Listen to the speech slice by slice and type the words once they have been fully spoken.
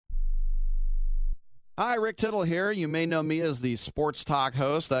Hi, Rick Tittle here. You may know me as the sports talk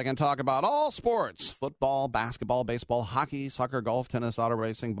host that can talk about all sports: football, basketball, baseball, hockey, soccer, golf, tennis, auto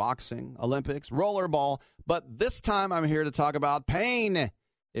racing, boxing, Olympics, rollerball. But this time I'm here to talk about pain.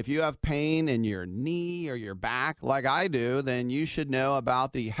 If you have pain in your knee or your back like I do, then you should know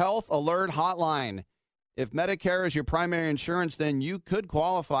about the Health Alert Hotline. If Medicare is your primary insurance, then you could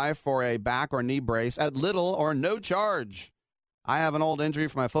qualify for a back or knee brace at little or no charge. I have an old injury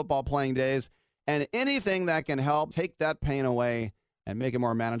from my football playing days, and anything that can help take that pain away and make it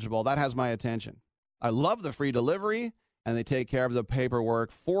more manageable, that has my attention. I love the free delivery, and they take care of the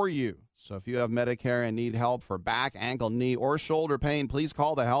paperwork for you. So if you have Medicare and need help for back, ankle, knee, or shoulder pain, please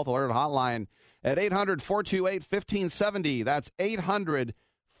call the Health Alert Hotline at 800-428-1570. That's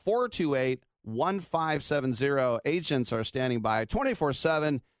 800-428-1570. Agents are standing by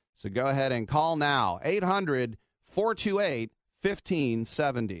 24/7, so go ahead and call now.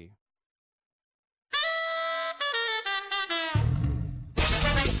 800-428-1570.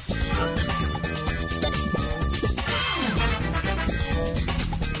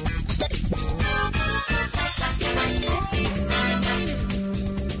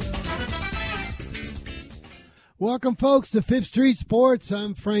 Welcome, folks, to Fifth Street Sports.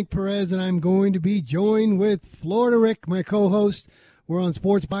 I'm Frank Perez, and I'm going to be joined with Florida Rick, my co-host. We're on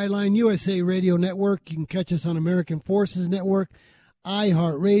Sports Byline USA Radio Network. You can catch us on American Forces Network,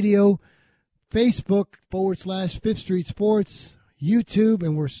 iHeartRadio, Facebook / Fifth Street Sports, YouTube,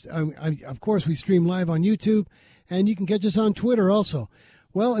 and of course, we stream live on YouTube, and you can catch us on Twitter also.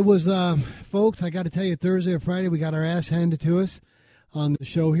 Well, it was, folks, I got to tell you, Thursday or Friday, we got our ass handed to us on the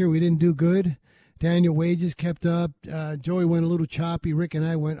show here. We didn't do good. Daniel Wages kept up. Joey went a little choppy. Rick and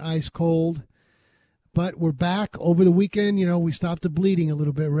I went ice cold. But we're back over the weekend. You know, we stopped the bleeding a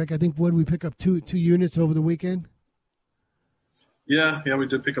little bit, Rick. I think, what did we pick up, two units over the weekend? Yeah, we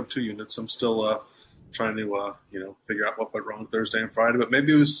did pick up 2 units. I'm still trying to, figure out what went wrong Thursday and Friday. But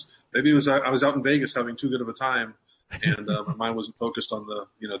maybe it was I was out in Vegas having too good of a time, and my mind wasn't focused on the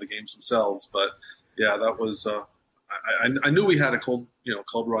games themselves. But yeah, that was. I knew we had a cold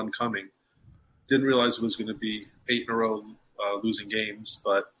run coming. Didn't realize it was going to be 8 in a row losing games,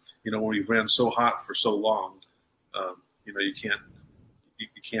 but when we ran so hot for so long, you can't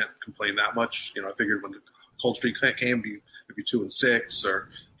complain that much. I figured when the cold streak came, it'd be 2-6 or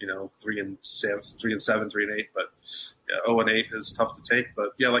 3-7, 3-8. But 0-8 is tough to take. But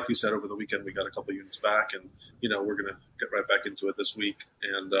yeah, like you said, over the weekend we got a couple units back, and we're going to get right back into it this week.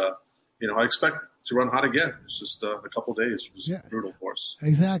 And I expect to run hot again. It's just a couple days. It was brutal for us.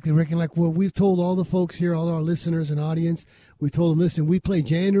 Exactly, Rick. And like we've told all the folks here, all our listeners and audience, we told them, listen, we play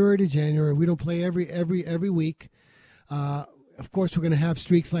January to January. We don't play every week. Of course, we're going to have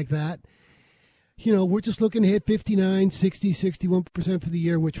streaks like that. We're just looking to hit 59, 60, 61% for the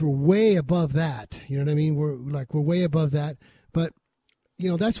year, which we're way above that. You know what I mean? We're way above that. But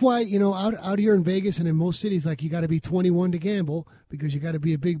that's why, out here in Vegas and in most cities, you got to be 21 to gamble because you got to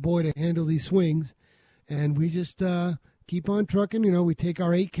be a big boy to handle these swings. And we just keep on trucking. We take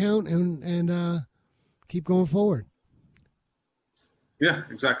our 8 count and keep going forward. Yeah,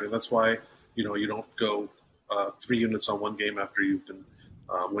 exactly. That's why, you don't go 3 units on one game after you've been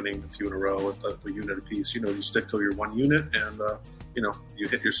winning a few in a row, a unit apiece. You stick to your 1 unit and, you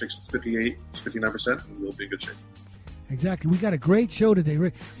hit your 58, 59% and you'll be in good shape. Exactly. We got a great show today,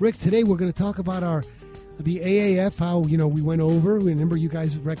 Rick. Rick, today we're going to talk about the AAF, how, we went over. Remember, you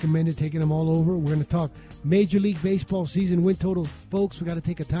guys recommended taking them all over. We're going to talk Major League Baseball season win totals. Folks, we got to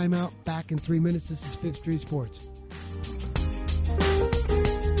take a timeout. Back in 3 minutes. This is Fifth Street Sports.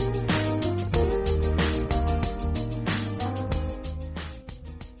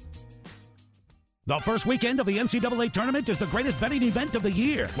 The first weekend of the NCAA tournament is the greatest betting event of the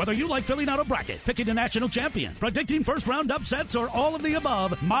year. Whether you like filling out a bracket, picking a national champion, predicting first-round upsets, or all of the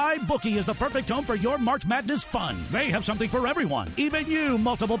above, MyBookie is the perfect home for your March Madness fun. They have something for everyone, even you,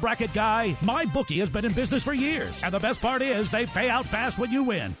 multiple bracket guy. MyBookie has been in business for years, and the best part is they pay out fast when you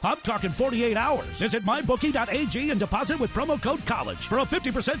win. I'm talking 48 hours. Visit mybookie.ag and deposit with promo code COLLEGE for a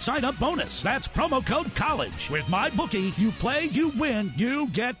 50% sign-up bonus. That's promo code COLLEGE. With MyBookie, you play, you win, you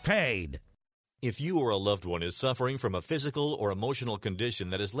get paid. If you or a loved one is suffering from a physical or emotional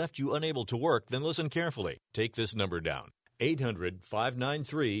condition that has left you unable to work, then listen carefully. Take this number down,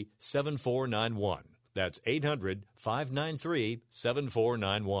 800-593-7491. That's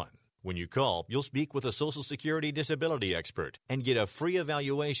 800-593-7491. When you call, you'll speak with a Social Security disability expert and get a free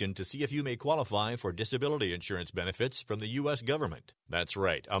evaluation to see if you may qualify for disability insurance benefits from the U.S. government. That's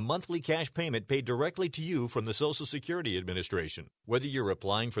right, a monthly cash payment paid directly to you from the Social Security Administration. Whether you're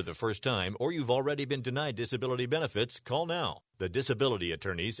applying for the first time or you've already been denied disability benefits, call now. The disability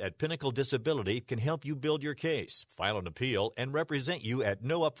attorneys at Pinnacle Disability can help you build your case, file an appeal, and represent you at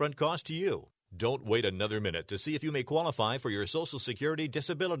no upfront cost to you. Don't wait another minute to see if you may qualify for your Social Security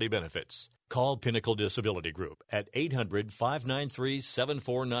disability benefits. Call Pinnacle Disability Group at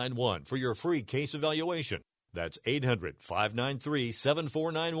 800-593-7491 for your free case evaluation. That's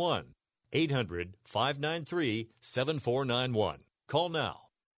 800-593-7491. 800-593-7491. Call now.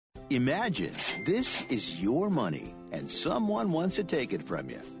 Imagine this is your money and someone wants to take it from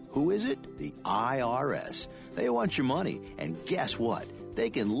you. Who is it? The IRS. They want your money, and guess what? They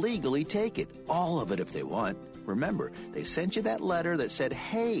can legally take it, all of it if they want. Remember, they sent you that letter that said,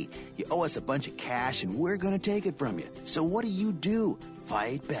 hey, you owe us a bunch of cash and we're going to take it from you. So what do?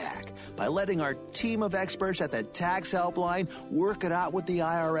 Fight back by letting our team of experts at the Tax Helpline work it out with the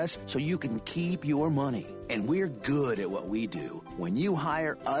IRS so you can keep your money. And we're good at what we do. When you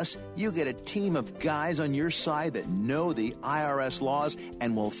hire us, you get a team of guys on your side that know the IRS laws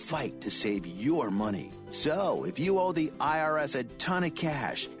and will fight to save your money. So, if you owe the IRS a ton of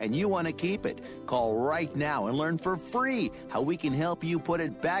cash and you want to keep it, call right now and learn for free how we can help you put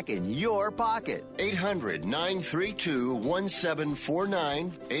it back in your pocket.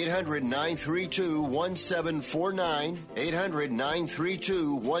 800-932-1749. 800-932-1749.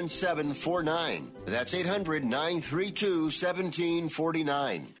 800-932-1749. That's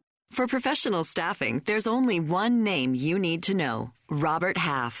 800-932-1749. For professional staffing, there's only one name you need to know. Robert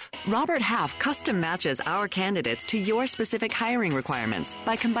Half. Robert Half custom matches our candidates to your specific hiring requirements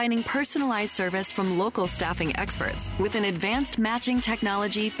by combining personalized service from local staffing experts with an advanced matching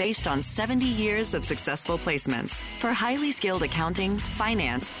technology based on 70 years of successful placements. For highly skilled accounting,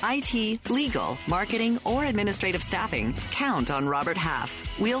 finance, IT, legal, marketing, or administrative staffing, count on Robert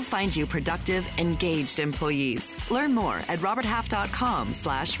Half. We'll find you productive, engaged employees. Learn more at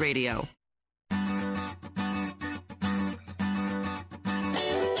roberthalf.com/radio.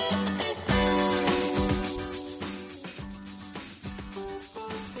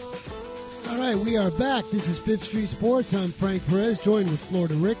 All right, we are back. This is Fifth Street Sports. I'm Frank Perez, joined with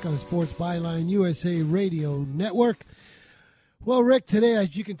Florida Rick on Sports Byline USA Radio Network. Well, Rick, today,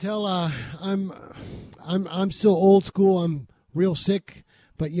 as you can tell, I'm still old school. I'm real sick,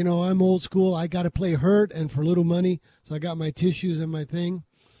 but I'm old school. I got to play hurt and for little money, so I got my tissues and my thing.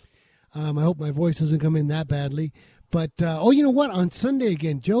 I hope my voice doesn't come in that badly. But you know what? On Sunday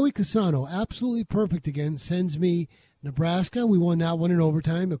again, Joey Cassano, absolutely perfect again, sends me Nebraska. We won that one in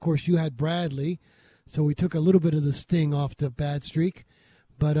overtime. Of course, you had Bradley, so we took a little bit of the sting off the bad streak.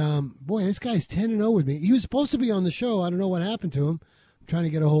 But, boy, this guy's 10-0 with me. He was supposed to be on the show. I don't know what happened to him. I'm trying to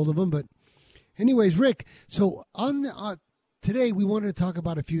get a hold of him. But anyways, Rick, so on today we wanted to talk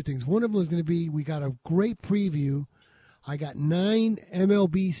about a few things. One of them was going to be we got a great preview. I got 9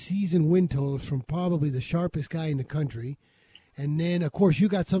 MLB season win totals from probably the sharpest guy in the country. And then, of course, you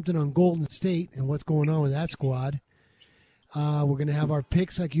got something on Golden State and what's going on with that squad. We're going to have our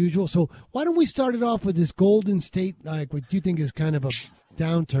picks like usual. So why don't we start it off with this Golden State, like what you think is kind of a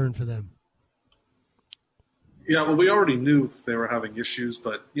downturn for them? Yeah, well, we already knew they were having issues,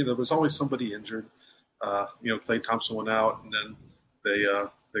 but, there was always somebody injured. Klay Thompson went out, and then they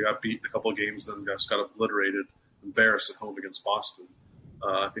got beat in a couple of games, then got obliterated, embarrassed at home against Boston,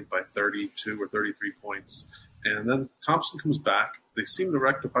 I think by 32 or 33 points. And then Thompson comes back. They seem to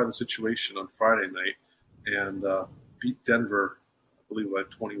rectify the situation on Friday night and beat Denver, I believe, by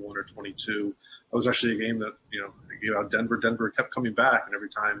 21 or 22. That was actually a game that, they gave out Denver. Denver kept coming back, and every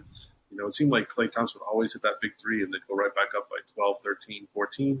time, it seemed like Klay Thompson would always hit that big three, and they'd go right back up by 12, 13,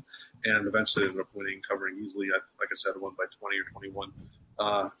 14, and eventually they ended up winning, covering easily. Like I said, won by 20 or 21.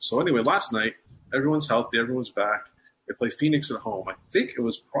 So anyway, last night, everyone's healthy, everyone's back. They play Phoenix at home. I think it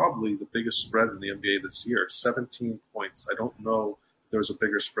was probably the biggest spread in the NBA this year, 17 points. I don't know if there was a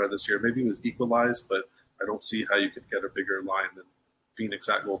bigger spread this year. Maybe it was equalized, but I don't see how you could get a bigger line than Phoenix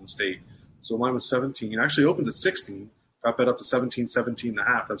at Golden State. So the line was 17. Actually opened at 16. Got bet up to 17,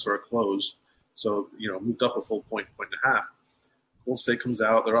 17.5. That's where it closed. So, moved up a full point and a half. Golden State comes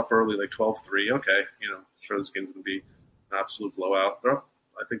out. They're up early, like 12-3. Okay, sure this game's going to be an absolute blowout. They're up,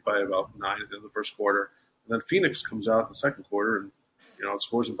 I think, by about 9 at the end of the first quarter. And then Phoenix comes out in the second quarter and, it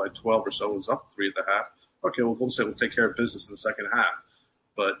scores them by 12 or so. It was up 3 at the half. Okay, well, Golden State will take care of business in the second half.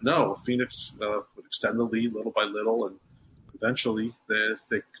 But no, Phoenix would extend the lead little by little, and eventually they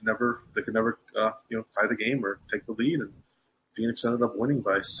could never tie the game or take the lead. And Phoenix ended up winning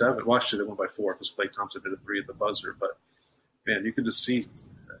by 7. Well, actually, they won by 4 because Klay Thompson hit a 3 at the buzzer. But, man, you could just see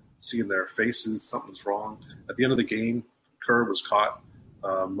in their faces something's wrong. At the end of the game, Kerr was caught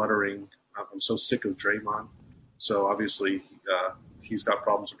muttering, "I'm so sick of Draymond." So, obviously, he's got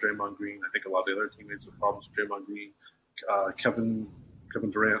problems with Draymond Green. I think a lot of the other teammates have problems with Draymond Green. Kevin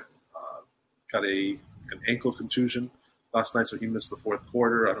Durant got an ankle contusion last night, so he missed the fourth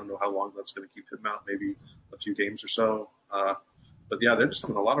quarter. I don't know how long that's going to keep him out, maybe a few games or so. But, yeah, they're just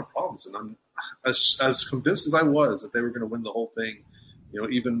having a lot of problems. And I'm as convinced as I was that they were going to win the whole thing,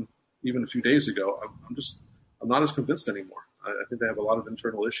 even a few days ago, I'm not as convinced anymore. I think they have a lot of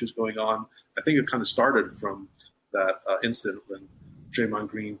internal issues going on. I think it kind of started from that incident when Draymond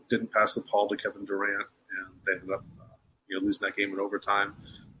Green didn't pass the ball to Kevin Durant, and they ended up losing that game in overtime.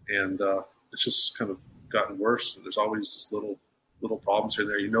 And it's just kind of gotten worse. And there's always just little problems here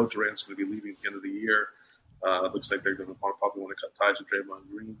and there. Durant's going to be leaving at the end of the year. It looks like they're going to probably want to cut ties with Draymond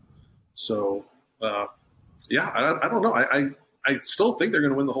Green. So, I don't know. I still think they're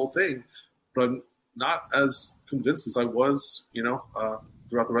going to win the whole thing, but I'm not as convinced as I was,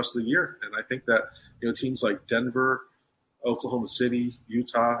 throughout the rest of the year. And I think that, teams like Denver, Oklahoma City,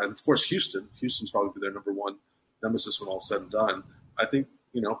 Utah, and of course Houston's probably their number one nemesis when all's said and done. I think,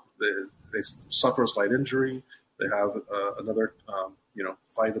 they suffer a slight injury. They have another,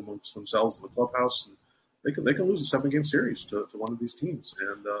 fight amongst themselves in the clubhouse, and they can lose a 7-game series to one of these teams.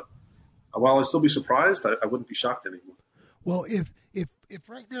 And while I'd still be surprised, I wouldn't be shocked anymore. Well, if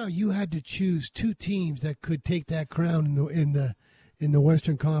right now you had to choose 2 teams that could take that crown in the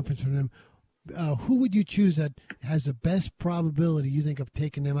Western Conference from them, who would you choose that has the best probability, you think, of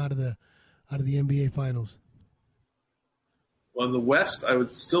taking them out of the NBA Finals? Well, in the West, I would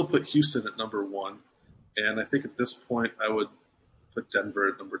still put Houston at number 1, and I think at this point I would put Denver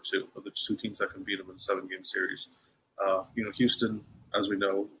at number 2 of the 2 teams that can beat them in a 7-game series. Houston, as we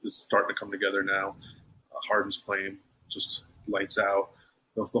know, is starting to come together now. Harden's playing just lights out.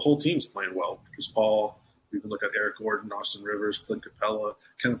 The whole team's playing well. Chris Paul, you can look at Eric Gordon, Austin Rivers, Clint Capella,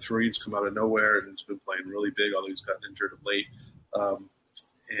 Kenneth Faried's come out of nowhere and has been playing really big, although he's gotten injured of late.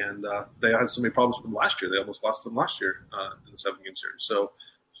 And they had so many problems with him last year. They almost lost him last year in the 7-game series. So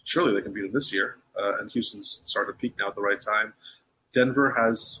surely they can beat him this year. And Houston's starting to peak now at the right time. Denver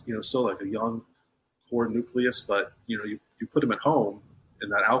has, still like a young core nucleus, but, you put them at home in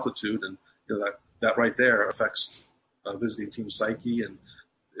that altitude, and, that right there affects visiting team psyche, and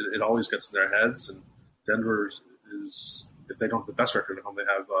it always gets in their heads. And Denver is, if they don't have the best record at home, they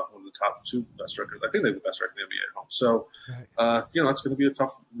have one of the top 2 best records. I think they have the best record in the NBA at home. So, that's going to be a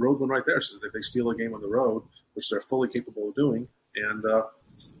tough road one right there. So if they steal a game on the road, which they're fully capable of doing, and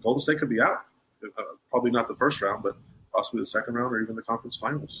Golden State could be out. Probably not the first round, but possibly the second round or even the conference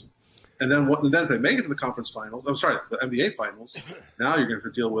finals. And then if they make it to the conference finals, the NBA finals, now you're going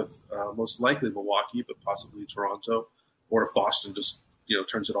to deal with most likely Milwaukee, but possibly Toronto, or if Boston just,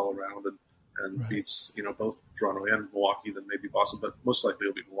 turns it all around and beats, both Toronto and Milwaukee, then maybe Boston, but most likely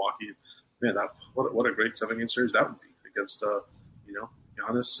it'll be Milwaukee. Man, what a great 7-game series that would be against,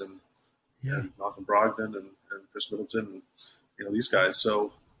 Giannis and Malcolm Brogdon and Chris Middleton and, these guys.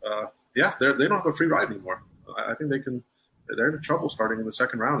 So, they don't have a free ride anymore. I think they're in trouble starting in the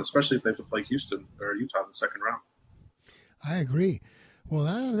second round, especially if they have to play Houston or Utah in the second round. I agree. Well,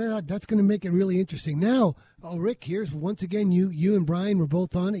 that's going to make it really interesting. Now, Rick, here's once again, you and Brian were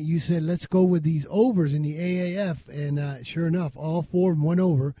both on it. You said, let's go with these overs in the AAF, and sure enough, all 4 of them went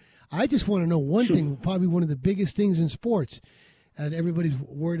over. I just want to know one thing, probably one of the biggest things in sports that everybody's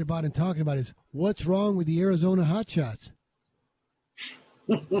worried about and talking about is what's wrong with the Arizona Hotshots?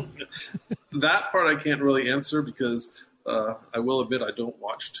 That part I can't really answer because I will admit I don't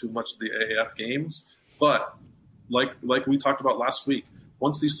watch too much of the AAF games. But like we talked about last week,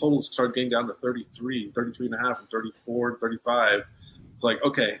 once these totals start getting down to 33, 33.5, and 34, 35, it's like,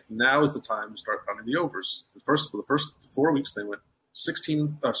 okay, now is the time to start pounding the overs. The first 4 weeks they went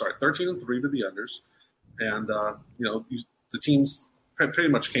 13-3 to the unders, and the teams pretty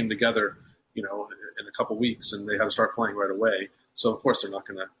much came together, in a couple weeks, and they had to start playing right away. So of course they're not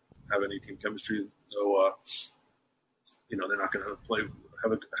going to have any team chemistry. No, they're not going to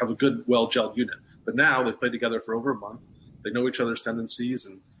have a good, well-gelled unit. But now they've played together for over a month. They know each other's tendencies,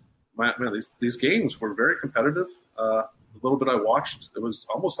 and these games were very competitive. The little bit I watched, it was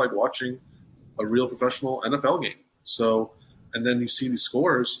almost like watching a real professional NFL game. So, and then you see these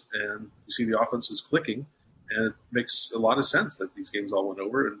scores, and you see the offenses clicking, and it makes a lot of sense that these games all went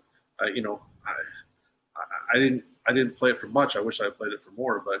over. And I didn't play it for much. I wish I had played it for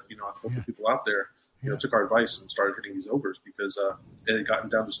more, but I hope the people out there took our advice and started hitting these overs because it had gotten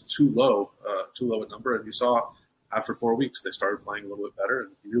down just too low a number. And you saw after 4 weeks, they started playing a little bit better,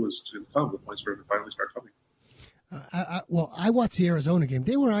 and he knew it was going to come. The points were going to finally start coming. I watched the Arizona game.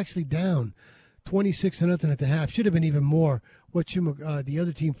 They were actually down 26-0 at the half. Should have been even more. The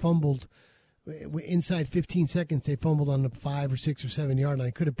other team fumbled inside 15 seconds. They fumbled on the 5 or 6 or 7 yard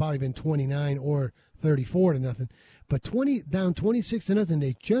line. Could have probably been 29 or 34-0. But down 26-0.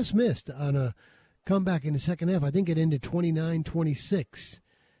 They just missed on a comeback in the second half. I think it ended 29-26.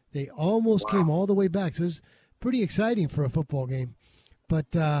 They almost came all the way back. So it was pretty exciting for a football game. But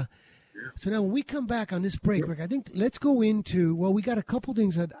so now when we come back on this break, Rick, I think let's go into, we got a couple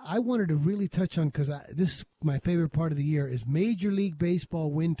things that I wanted to really touch on because this is my favorite part of the year is Major League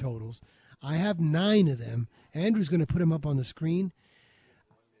Baseball win totals. I have 9 of them. Andrew's going to put them up on the screen.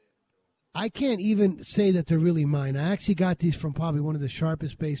 I can't even say that they're really mine. I actually got these from probably one of the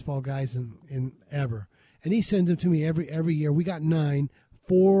sharpest baseball guys in ever. And he sends them to me every year. We got 9,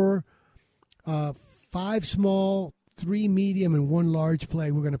 4, 5 small, 3 medium, and 1 large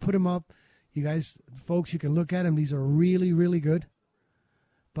play. We're going to put them up. You guys, folks, you can look at them. These are really, really good.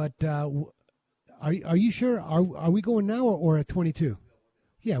 But are you sure? Are we going now or at 22?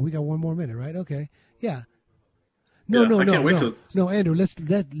 Yeah, we got 1 more minute, right? Okay. Yeah. No, Andrew,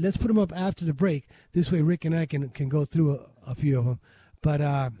 let's put them up after the break. This way, Rick and I can go through a few of them.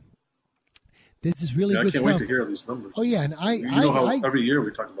 But this is really good stuff. I can't wait to hear these numbers. Oh yeah, and every year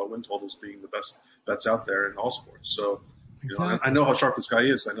we talk about win totals being the best bets out there in all sports. So exactly. I know how sharp this guy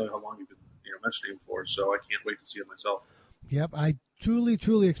is. I know how long you've been mentioning him for. So I can't wait to see it myself. Yep, I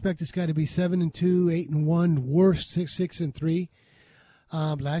truly expect this guy to be 7-2, 8-1, worst 6-3.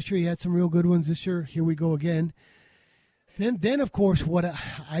 Last year he had some real good ones. This year, here we go again. Then of course,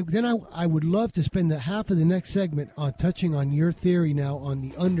 I would love to spend the half of the next segment on touching on your theory now on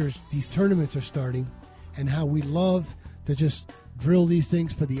the unders. These tournaments are starting, and how we love to just drill these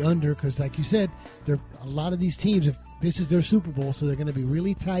things for the under because, like you said, a lot of these teams, if this is their Super Bowl, so they're going to be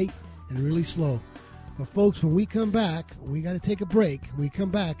really tight and really slow. But folks, when we come back, we got to take a break. When we come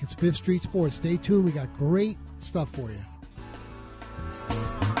back, it's Fifth Street Sports. Stay tuned. We got great stuff for you.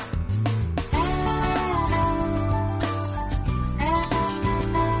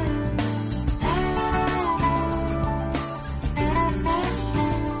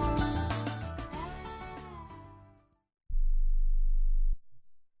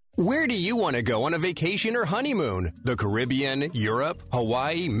 Where do you want to go on a vacation or honeymoon? The Caribbean, Europe,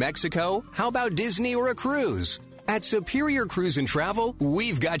 Hawaii, Mexico? How about Disney or a cruise? At Superior Cruise and Travel,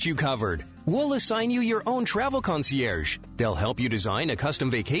 we've got you covered. We'll assign you your own travel concierge. They'll help you design a custom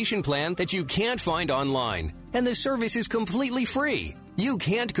vacation plan that you can't find online. And the service is completely free. You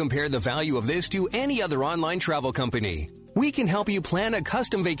can't compare the value of this to any other online travel company. We can help you plan a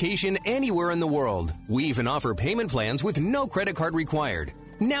custom vacation anywhere in the world. We even offer payment plans with no credit card required.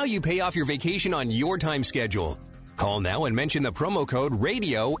 Now you pay off your vacation on your time schedule. Call now and mention the promo code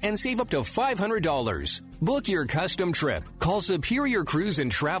RADIO and save up to $500. Book your custom trip. Call Superior Cruise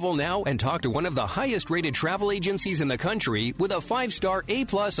and Travel now and talk to one of the highest rated travel agencies in the country with a 5-star A+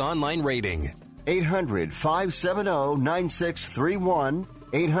 online rating. 800-570-9631.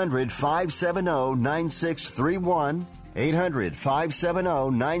 800-570-9631.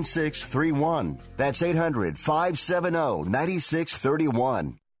 800-570-9631. That's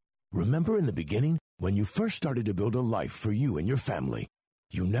 800-570-9631. Remember in the beginning, when you first started to build a life for you and your family,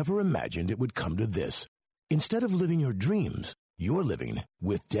 you never imagined it would come to this. Instead of living your dreams, you're living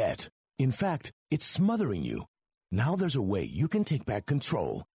with debt. In fact, it's smothering you. Now there's a way you can take back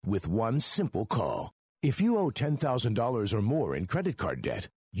control with one simple call. If you owe $10,000 or more in credit card debt,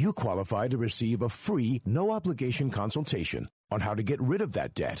 you qualify to receive a free, no-obligation consultation on how to get rid of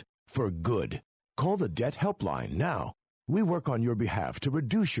that debt for good. Call the Debt Helpline now. We work on your behalf to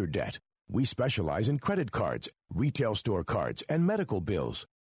reduce your debt. We specialize in credit cards, retail store cards, and medical bills.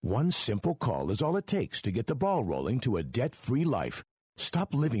 One simple call is all it takes to get the ball rolling to a debt-free life.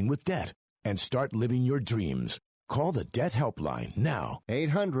 Stop living with debt and start living your dreams. Call the Debt Helpline now.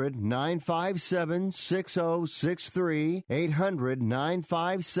 800-957-6063.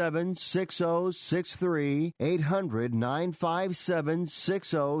 800-957-6063.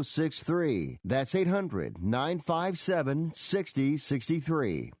 800-957-6063. That's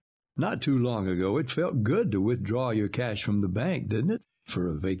 800-957-6063. Not too long ago, it felt good to withdraw your cash from the bank, didn't it?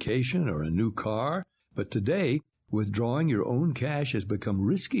 For a vacation or a new car. But today, withdrawing your own cash has become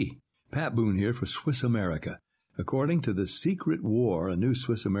risky. Pat Boone here for Swiss America. According to The Secret War, a new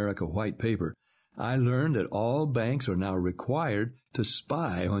Swiss America white paper, I learned that all banks are now required to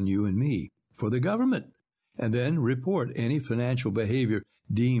spy on you and me for the government, and then report any financial behavior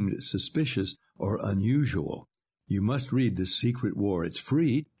deemed suspicious or unusual. You must read The Secret War. It's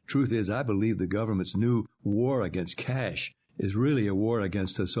free. Truth is, I believe the government's new war against cash is really a war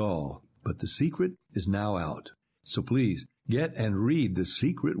against us all. But the secret is now out. So please, get and read The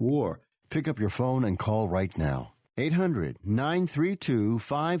Secret War. Pick up your phone and call right now.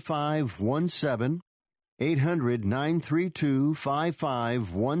 800-932-5517.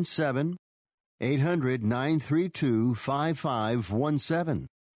 800-932-5517. 800-932-5517.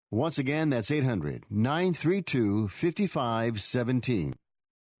 Once again, that's 800-932-5517.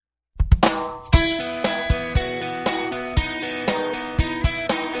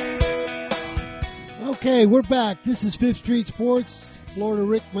 Okay, we're back. This is Fifth Street Sports. Florida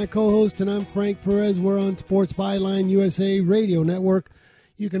Rick, my co-host, and I'm Frank Perez. We're on Sports Byline USA Radio Network.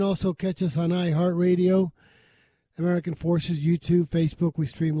 You can also catch us on iHeartRadio, American Forces, YouTube, Facebook. We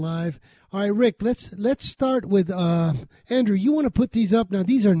stream live. All right, Rick, let's start with Andrew. You want to put these up now?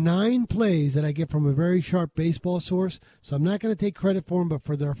 These are 9 plays that I get from a very sharp baseball source, so I'm not going to take credit for them, but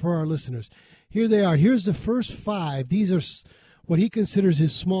for our listeners, here they are. Here's the first 5. These are what he considers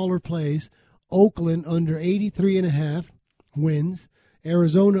his smaller plays. Oakland under 83.5 wins.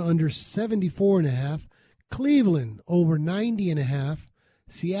 Arizona under 74.5. Cleveland over 90.5.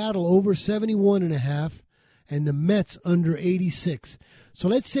 Seattle over 71.5. And the Mets under 86. So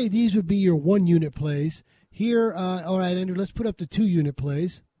let's say these would be your 1-unit plays. Here, all right, Andrew, let's put up the 2-unit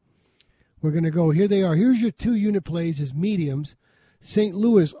plays. We're going to go, here they are. Here's your 2-unit plays as mediums. St.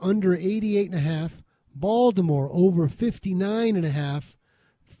 Louis under 88.5. Baltimore over 59.5.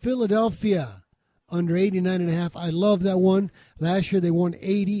 Philadelphia under 89.5. I love that one. Last year they won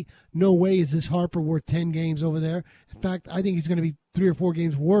 80. No way is this Harper worth 10 games over there. In fact, I think he's going to be 3 or 4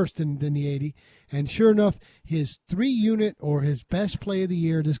 games worse than the 80. And sure enough, his 3-unit or his best play of the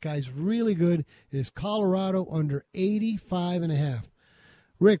year, this guy's really good, is Colorado under 85.5.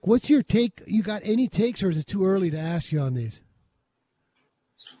 Rick, what's your take? You got any takes, or is it too early to ask you on these?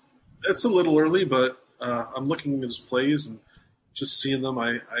 It's a little early, but I'm looking at his plays and just seeing them.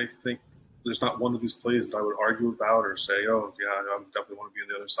 I think there's not one of these plays that I would argue about or say, oh, yeah, I definitely want to be on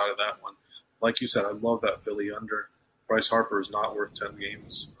the other side of that one. Like you said, I love that Philly under. Bryce Harper is not worth 10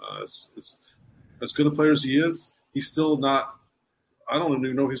 games. As good a player as he is, he's still not – I don't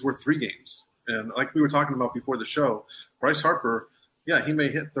even know if he's worth 3 games. And like we were talking about before the show, Bryce Harper, yeah, he may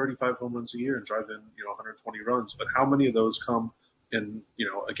hit 35 home runs a year and drive in 120 runs, but how many of those come in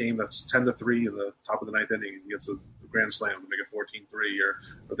a game that's 10-3 in the top of the 9th inning and he gets a grand slam to make it 14-3,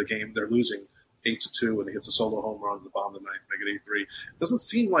 or the game they're losing 8-2 and he hits a solo home run at the bottom of the 9th, make it 8-3. It doesn't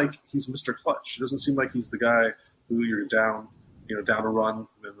seem like he's Mr. Clutch. It doesn't seem like he's the guy who you're down a run,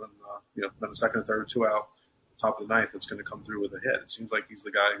 and then a second or third, 2 out, top of the 9th, that's going to come through with a hit. It seems like he's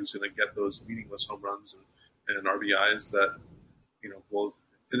the guy who's going to get those meaningless home runs and RBIs that, will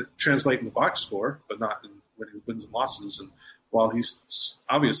translate in the box score, but not in winning wins and losses. And while he's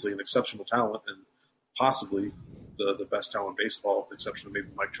obviously an exceptional talent and possibly the best talent in baseball, with the exception of maybe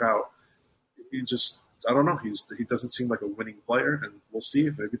Mike Trout, I don't know. He doesn't seem like a winning player, and we'll see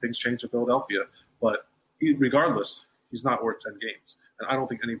if everything's changed in Philadelphia. But regardless, he's not worth 10 games. And I don't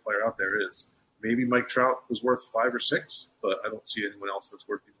think any player out there is. Maybe Mike Trout was worth 5 or 6, but I don't see anyone else that's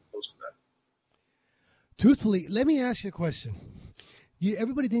worth even close to that. Truthfully, let me ask you a question.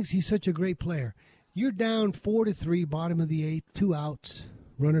 Everybody thinks he's such a great player. You're down 4-3, bottom of the 8th, 2 outs,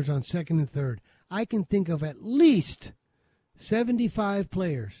 runners on second and third. I can think of at least 75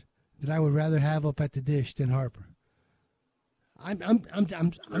 players that I would rather have up at the dish than Harper. I'm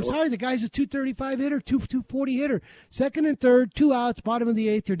sorry, the guy's a 235 hitter, 240 hitter. Second and third, 2 outs, bottom of the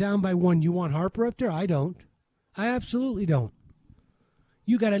 8th, you're down by 1. You want Harper up there? I don't. I absolutely don't.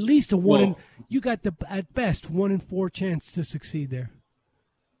 You got at least a 1 you got at best 1 in 4 chance to succeed there.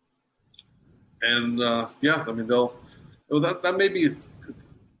 And that may be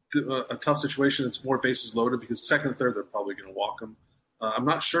a tough situation. It's more bases loaded because second and third they're probably going to walk him. I'm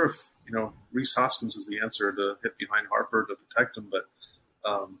not sure if Rhys Hoskins is the answer to hit behind Harper to protect him, but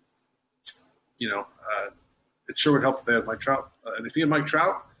it sure would help if they had Mike Trout. And if he had Mike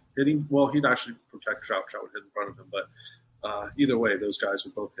Trout hitting, he'd actually protect Trout. Trout would hit in front of him. But either way, those guys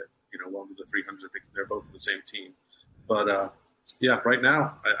would both hit, well into the 300s. I think they're both in the same team. But right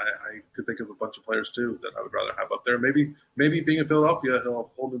now, I could think of a bunch of players too that I would rather have up there. Maybe being in Philadelphia, he'll have a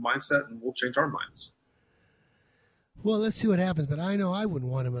whole new mindset, and we'll change our minds. Well, let's see what happens. But I know I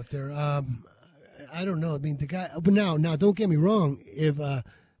wouldn't want him up there. I don't know. I mean, the guy. But now, don't get me wrong. If the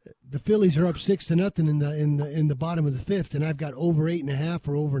Phillies are up 6-0 in the bottom of the 5th, and I've got over 8.5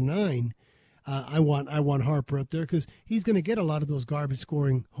 or over 9, I want Harper up there because he's going to get a lot of those garbage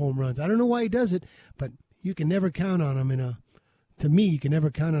scoring home runs. I don't know why he does it, but you can never count on him To me, you can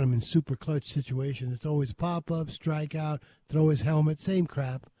never count on him in super clutch situations. It's always pop up, strikeout, throw his helmet, same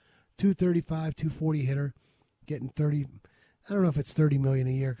crap. 235, 240 hitter, getting 30. I don't know if it's $30 million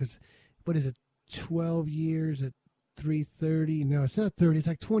a year because what is it? 12 years at 330. No, it's not 30. It's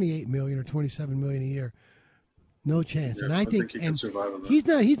like 28 million or 27 million a year. No chance. Yeah, and I think he can survive on that.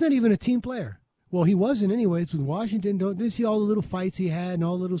 He's not even a team player. Well, he wasn't anyways with Washington. Didn't you see all the little fights he had and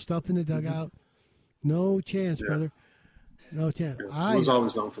all the little stuff in the dugout? No chance, brother. No chance. Yeah. He was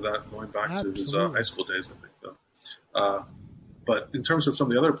always known for that, going back to his high school days, I think. Though. But in terms of some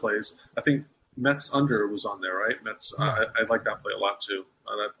of the other plays, I think Mets under was on there, right? Mets. I like that play a lot too.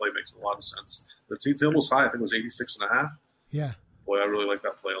 That play makes a lot of sense. The total was high. I think it was 86.5. Yeah. Boy, I really like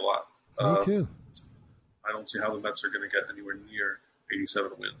that play a lot. Me too. I don't see how the Mets are going to get anywhere near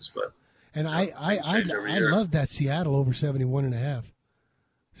 87 wins, but. And I love that Seattle over 71.5.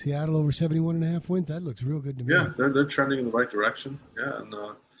 Seattle over 71.5 wins. That looks real good to me. Yeah, they're trending in the right direction. Yeah, and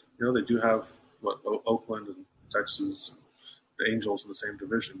they do have Oakland and Texas, the Angels in the same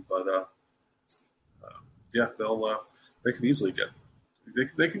division, but they can easily get.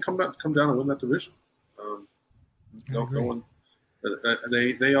 They can come down and win that division. No one.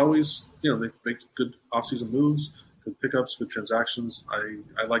 They always they make good offseason moves. Good pickups, good transactions. I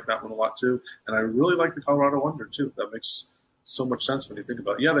like that one a lot too. And I really like the Colorado under too. That makes so much sense when you think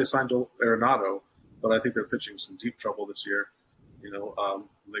about it. Yeah, they signed Arenado, but I think they're pitching some deep trouble this year. When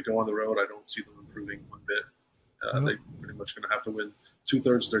they go on the road, I don't see them improving one bit. They're pretty much going to have to win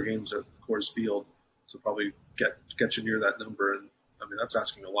 2/3 of their games at Coors Field to probably get you near that number. And I mean, that's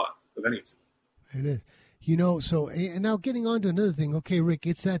asking a lot of any team. It is. So and now getting on to another thing. Okay, Rick,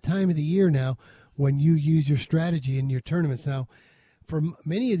 it's that time of the year now when you use your strategy in your tournaments. Now, for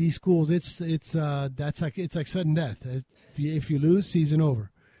many of these schools, it's like sudden death. If you lose, season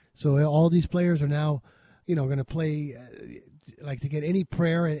over. So all these players are now, going to play like to get any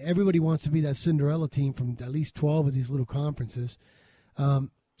prayer. Everybody wants to be that Cinderella team from at least 12 of these little conferences.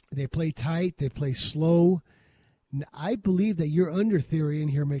 They play tight. They play slow. I believe that your under theory in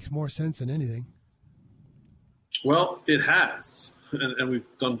here makes more sense than anything. Well, it has. And we've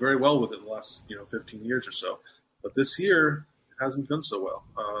done very well with it the last 15 years or so. But this year, it hasn't done so well.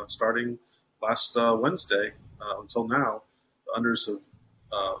 Starting last Wednesday until now, the unders have,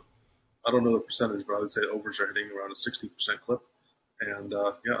 I don't know the percentage, but I would say overs are hitting around a 60% clip. And,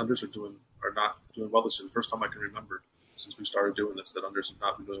 unders are not doing well this year. The first time I can remember since we started doing this that unders have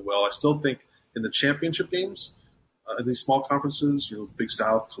not been doing well. I still think in the championship games, in these small conferences, Big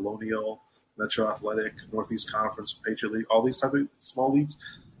South, Colonial, Metro Athletic, Northeast Conference, Patriot League, all these type of small leagues.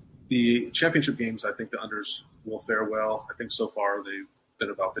 The championship games, I think the unders will fare well. I think so far they've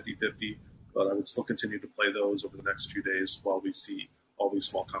been about 50-50, but I would still continue to play those over the next few days while we see all these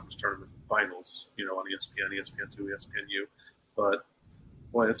small conference tournament finals, on ESPN, ESPN2, ESPNU. But,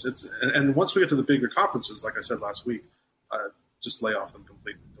 boy, and once we get to the bigger conferences, like I said last week, just lay off them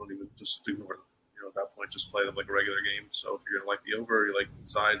completely. Don't even just ignore them. At that point, just play them like a regular game. So if you're going to like the over, you like the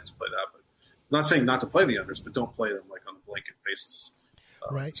side, just play that. But I'm not saying not to play the unders, but don't play them like on a blanket basis.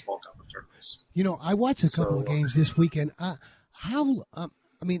 Right. Small conference tournaments. I watched a couple of games this weekend. I don't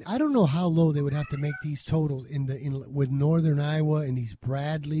know how low they would have to make these totals with Northern Iowa and these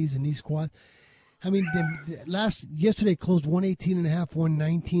Bradleys and these squads. I mean, yesterday closed 118.5,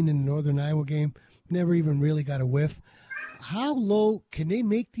 119 in the Northern Iowa game. Never even really got a whiff. How low can they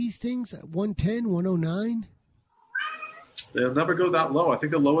make these things? 110, 109? They'll never go that low. I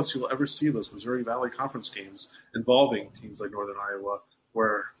think the lowest you'll ever see those Missouri Valley Conference games involving teams like Northern Iowa,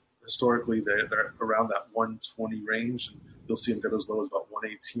 where historically they're around that 120 range, and you'll see them get as low as about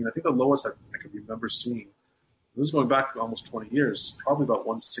 118. I think the lowest I can remember seeing, this is going back almost 20 years, is probably about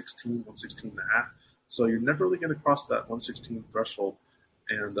 116, 116.5. So you're never really going to cross that 116 threshold.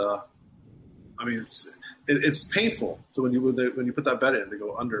 And, it's painful. So when you put that bet in to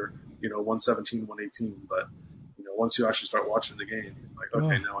go under, 117, 118, but once you actually start watching the game, like,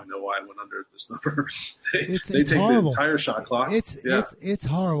 okay, now I know why I went under this number. they take horrible. The entire shot clock. It's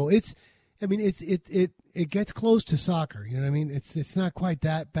horrible. It gets close to soccer. You know what I mean? It's not quite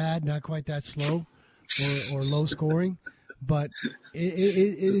that bad, not quite that slow or low scoring, but it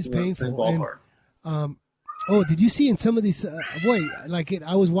is painful. Same ballpark. Did you see in some of these?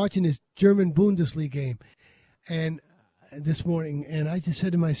 I was watching this German Bundesliga game, and this morning, and I just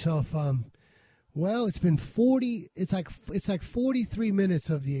said to myself, well, it's been 40. It's like 43 minutes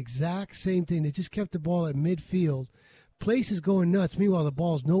of the exact same thing. They just kept the ball at midfield. Place is going nuts. Meanwhile, the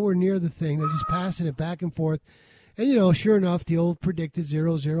ball's nowhere near the thing. They're just passing it back and forth. And sure enough, the old predicted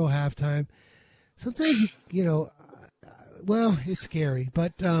 0-0 halftime. Sometimes well, it's scary,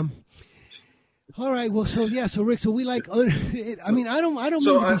 but. All right. Well, so Rick. So we like. I don't mean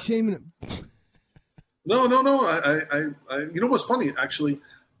to be shaming it. No. I. You know what's funny? Actually,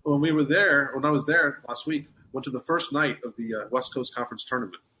 when I was there last week, went to the first night of the West Coast Conference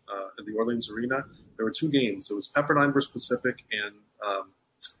Tournament at the Orleans Arena. There were two games. It was Pepperdine versus Pacific, and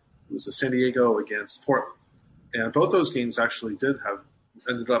it was San Diego against Portland. And both those games actually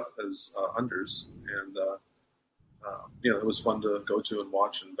ended up as unders. And, it was fun to go to and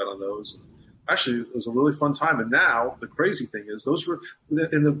watch and bet on those. And actually, it was a really fun time. And now the crazy thing is those were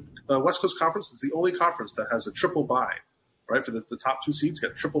in the West Coast Conference is the only conference that has a triple bye, right? For the top two seeds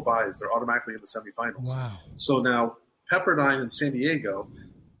get triple byes. They're automatically in the semifinals. Wow. So now Pepperdine and San Diego,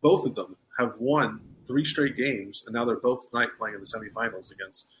 both of them have won 3 straight games, and now they're both tonight playing in the semifinals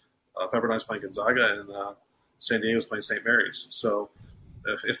against Pepperdine's playing Gonzaga and San Diego's playing St. Mary's. So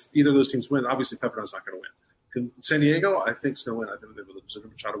if either of those teams win, obviously Pepperdine's not going to win. San Diego, I think, is going to win. I think they have a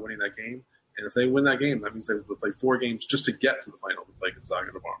legitimate shot of winning that game. And if they win that game, that means they would play 4 games just to get to the final to play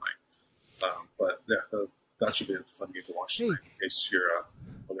Gonzaga tomorrow night. But that should be a fun game to watch tonight, in case you're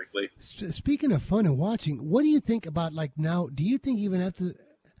a week late. Speaking of fun and watching, what do you think about now? Do you think even after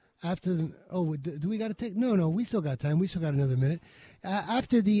do we got to take? No, we still got time. We still got another minute.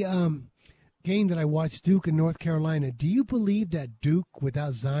 After the game that I watched, Duke and North Carolina, do you believe that Duke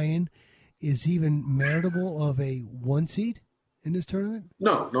without Zion is even meritable of a 1 seed in this tournament?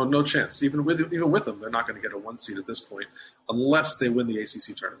 No chance. Even with them, they're not going to get a 1 seed at this point unless they win the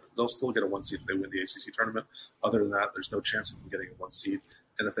ACC tournament. They'll still get a 1 seed if they win the ACC tournament. Other than that, there's no chance of them getting a 1 seed.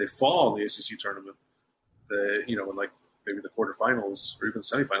 And if they fall in the ACC tournament, in like maybe the quarterfinals or even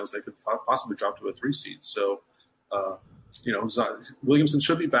semifinals, they could possibly drop to a 3 seed. So, Williamson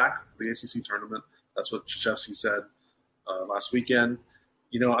should be back for the ACC tournament. That's what Krzyzewski said last weekend.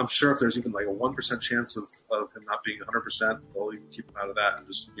 I'm sure if there's even like a 1% chance of him not being 100%, they'll even keep him out of that and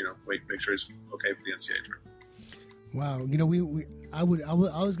just make sure he's okay for the NCAA tournament. Wow, I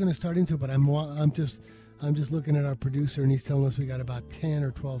was going to start into it, but I'm just looking at our producer and he's telling us we got about 10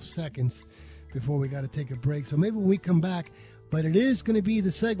 or 12 seconds before we got to take a break. So maybe when we come back, but it is going to be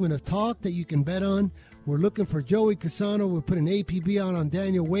the segment of talk that you can bet on. We're looking for Joey Cassano. We'll put an APB on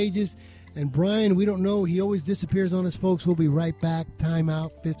Daniel Wages. And Brian, we don't know. He always disappears on us, folks. We'll be right back. Time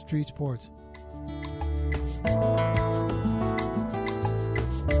out, 5th Street Sports.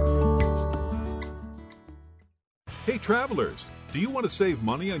 Hey, travelers, do you want to save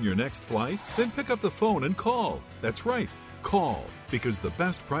money on your next flight? Then pick up the phone and call. That's right, call, because the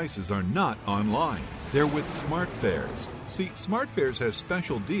best prices are not online. They're with SmartFares. See, SmartFares has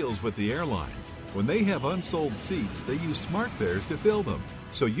special deals with the airlines. When they have unsold seats, they use SmartFares to fill them.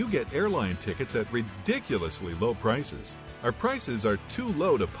 So you get airline tickets at ridiculously low prices. Our prices are too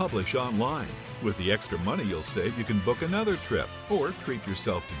low to publish online. With the extra money you'll save, you can book another trip or treat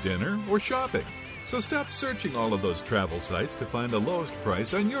yourself to dinner or shopping. So stop searching all of those travel sites to find the lowest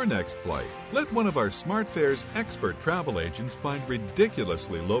price on your next flight. Let one of our SmartFares expert travel agents find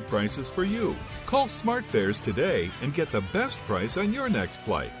ridiculously low prices for you. Call SmartFares today and get the best price on your next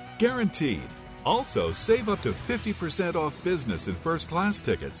flight. Guaranteed. Also, save up to 50% off business and first-class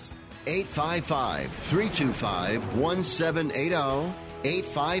tickets. 855-325-1780.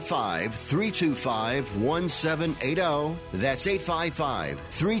 855-325-1780. That's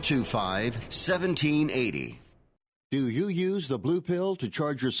 855-325-1780. Do you use the Blue Pill to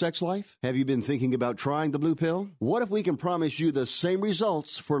charge your sex life? Have you been thinking about trying the Blue Pill? What if we can promise you the same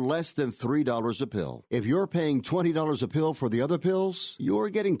results for less than $3 a pill? If you're paying $20 a pill for the other pills, you're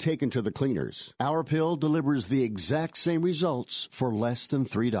getting taken to the cleaners. Our pill delivers the exact same results for less than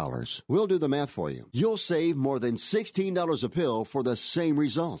 $3. We'll do the math for you. You'll save more than $16 a pill for the same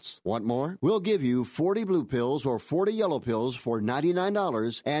results. Want more? We'll give you 40 blue pills or 40 yellow pills for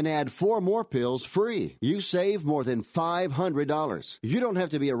 $99 and add 4 more pills free. You save more than $500. You don't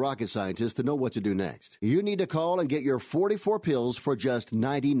have to be a rocket scientist to know what to do next. You need to call and get your 44 pills for just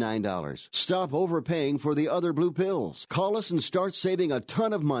 $99. Stop overpaying for the other blue pills. Call us and start saving a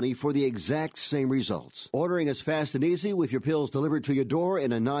ton of money for the exact same results. Ordering is fast and easy with your pills delivered to your door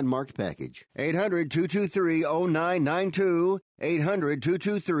in a non-marked package. 800-223-0992.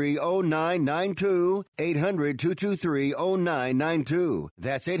 800-223-0992. 800-223-0992.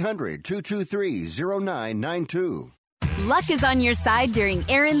 That's 800-223-0992. Luck is on your side during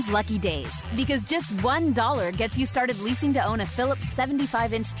Aaron's Lucky Days, because just $1 gets you started leasing to own a Philips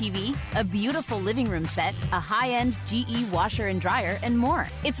 75-inch TV, a beautiful living room set, a high-end GE washer and dryer, and more.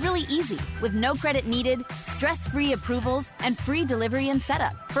 It's really easy, with no credit needed, stress-free approvals, and free delivery and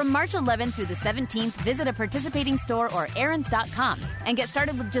setup. From March 11th through the 17th, visit a participating store or aarons.com and get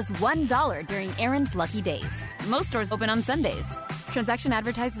started with just $1 during Aaron's Lucky Days. Most stores open on Sundays. Transaction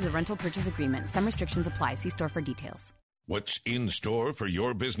advertised as a rental purchase agreement. Some restrictions apply. See store for details. What's in store for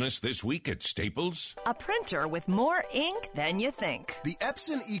your business this week at Staples? A printer with more ink than you think. The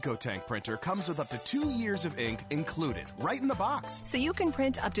Epson EcoTank printer comes with up to 2 years of ink included, right in the box. So you can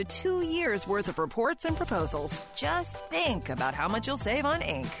print up to 2 years worth of reports and proposals. Just think about how much you'll save on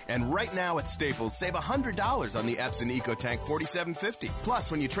ink. And right now at Staples, save $100 on the Epson EcoTank 4750.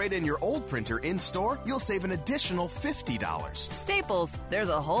 Plus, when you trade in your old printer in store, you'll save an additional $50. Staples, there's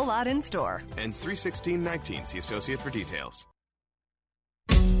a whole lot in store. Ends 3/16/19. See associate for details.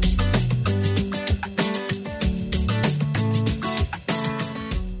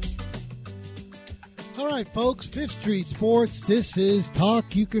 All right, folks, Fifth Street Sports. This is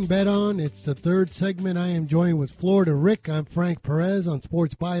Talk You Can Bet On. It's the third segment. I am joined with Florida Rick. I'm Frank Perez on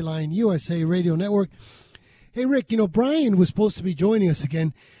Sports Byline USA Radio Network. Hey, Rick, Brian was supposed to be joining us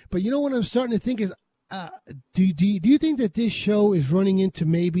again, but what I'm starting to think is, do you think that this show is running into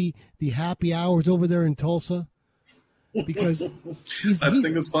maybe the happy hours over there in Tulsa? Because I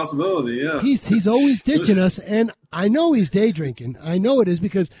think it's a possibility, yeah. He's always ditching us, and I know he's day drinking. I know it is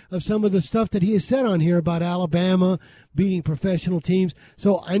because of some of the stuff that he has said on here about Alabama beating professional teams.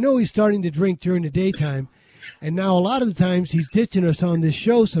 So I know he's starting to drink during the daytime, and now a lot of the times he's ditching us on this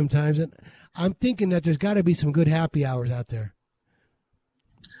show sometimes, and I'm thinking that there's got to be some good happy hours out there.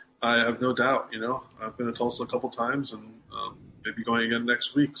 I have no doubt. I've been to Tulsa a couple times, and maybe going again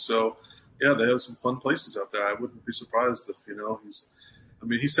next week. So, yeah, they have some fun places out there. I wouldn't be surprised if he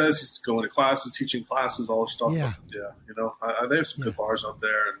says he's going to classes, teaching classes, all this stuff. Yeah, they have some good bars out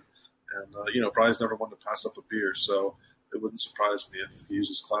there, and Brian's never one to pass up a beer, so it wouldn't surprise me if he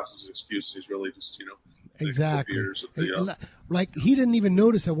uses class as an excuse. He's really just exactly. Beers at the, like he didn't even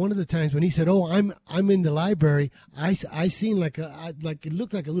notice that one of the times when he said, "Oh, I'm in the library," I seen like it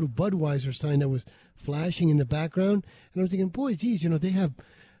looked like a little Budweiser sign that was flashing in the background, and I was thinking, boy, geez, they have.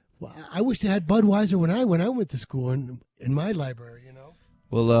 Well, I wish they had Budweiser when I went to school in my library.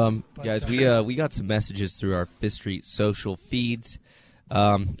 Well, guys, we got some messages through our Fifth Street social feeds.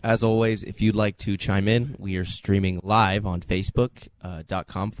 As always, if you'd like to chime in, we are streaming live on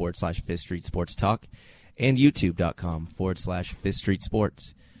Facebook.com/Fifth Street Sports Talk and YouTube.com/Fifth Street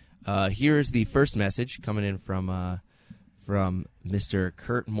Sports. Here's the first message coming in from Mr.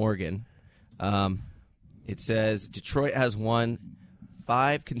 Kurt Morgan. It says Detroit has won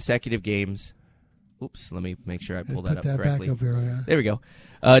 5 consecutive games. Oops, let me make sure I pull that up correctly. Back up here, yeah. There we go.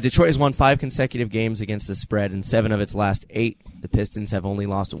 Detroit has won 5 consecutive games against the spread in 7 of its last 8. The Pistons have only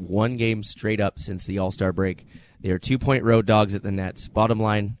lost 1 game straight up since the All-Star break. They are 2-point road dogs at the Nets. Bottom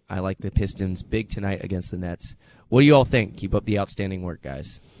line, I like the Pistons big tonight against the Nets. What do you all think? Keep up the outstanding work,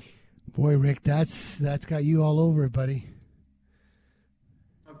 guys. Boy, Rick, that's got you all over it, buddy.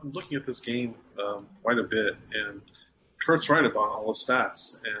 I've been looking at this game quite a bit, and Kurt's right about all the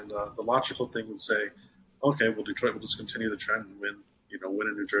stats. And the logical thing would say, okay, well, Detroit will just continue the trend and win in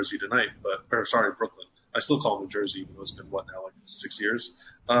New Jersey tonight. Brooklyn. I still call them New Jersey, even though it's been, 6 years?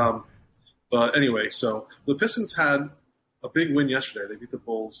 But anyway, so the Pistons had a big win yesterday. They beat the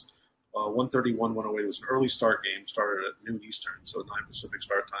Bulls 131-108. It was an early start game, started at noon Eastern, so 9 Pacific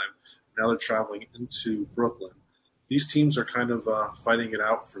start time. Now they're traveling into Brooklyn. These teams are kind of fighting it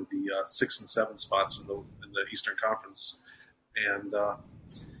out for the 6 and 7 spots in the Eastern Conference. And, I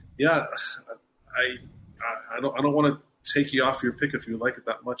don't want to take you off your pick if you like it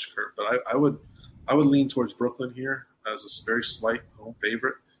that much, Kurt, but I would lean towards Brooklyn here as a very slight home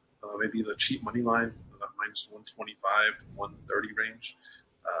favorite. Maybe the cheap money line, minus 125 to 130 range.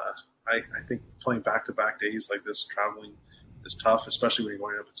 I think playing back-to-back days like this, traveling, is tough, especially when you're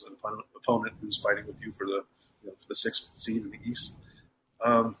going up against an opponent who's fighting with you for the 6th seed in the East.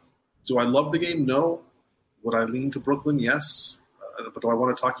 Do I love the game? No. Would I lean to Brooklyn? Yes. But do I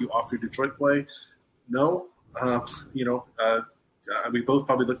want to talk you off your Detroit play? No. We both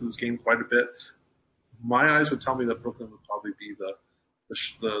probably looked at this game quite a bit. My eyes would tell me that Brooklyn would probably be the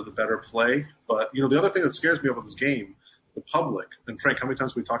better play. But, the other thing that scares me about this game, the public, and Frank, how many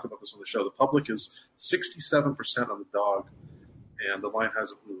times have we talked about this on the show? The public is 67% on the dog, and the line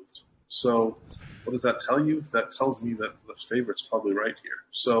hasn't moved. So what does that tell you? That tells me that the favorite's probably right here.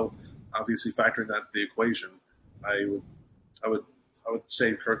 So obviously factoring that to the equation, I would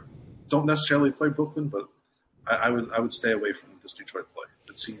say, Kurt, don't necessarily play Brooklyn, but I would stay away from this Detroit play.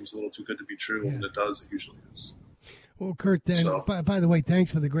 It seems a little too good to be true, and when it does, it usually is. Well, Kurt, then, by the way,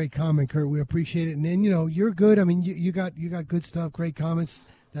 thanks for the great comment, Kurt. We appreciate it. And then, you're good. I mean, you got good stuff, great comments.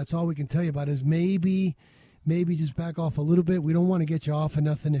 That's all we can tell you about is maybe just back off a little bit. We don't want to get you off of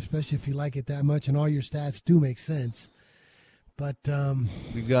nothing, especially if you like it that much, and all your stats do make sense. But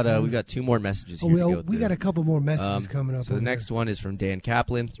we've got 2 more messages here to go through. We got a couple more messages coming up. So the next one is from Dan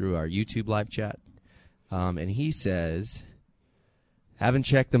Kaplan through our YouTube live chat. And he says, haven't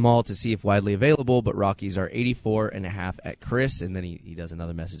checked them all to see if widely available, but Rockies are 84.5 at Chris, and then he does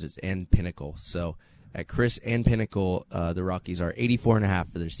another message, and Pinnacle. So at Chris and Pinnacle, the Rockies are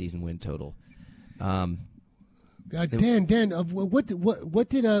 84.5 for their season win total. Dan, what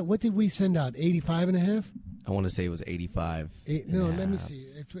did we send out? 85.5? I want to say it was 85. Let me see.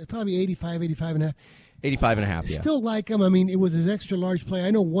 It's probably 85.5. 85.5, yeah. Still like him. I mean, it was his extra large play.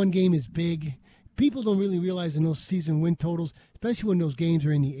 I know one game is big. People don't really realize in those season win totals, especially when those games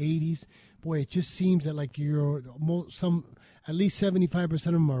are in the 80s. Boy, it just seems that like at least 75% of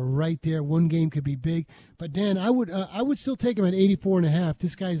them are right there. One game could be big, but Dan, I would still take him at 84.5.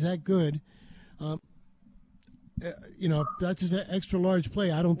 This guy's that good. That's just an extra large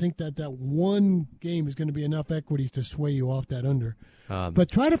play. I don't think that one game is going to be enough equity to sway you off that under. But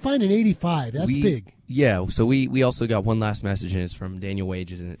try to find an 85. That's big. Yeah, so we also got one last message, and it's from Daniel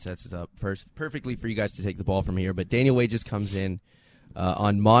Wages, and it sets us up perfectly for you guys to take the ball from here. But Daniel Wages comes in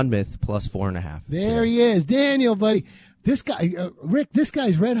on Monmouth plus 4.5. There he is. Daniel, buddy. This guy, Rick, this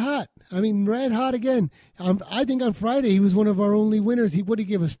guy's red hot. I mean, red hot again. I think on Friday he was one of our only winners. What did he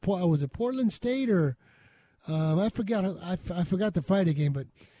give us? Was it Portland State or... I forgot the Friday game, but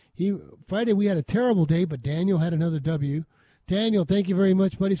Friday we had a terrible day, but Daniel had another W. Daniel, thank you very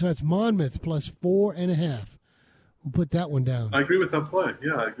much, buddy. So that's Monmouth plus 4.5. We'll put that one down. I agree with that play.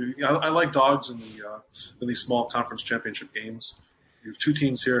 Yeah, I agree. I like dogs in these small conference championship games. You have two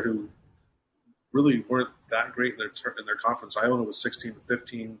teams here who really weren't that great in their conference. Iona was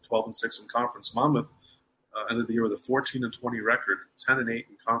 16-15, 12-6 in conference. Monmouth ended the year with a 14-20 record, 10-8 in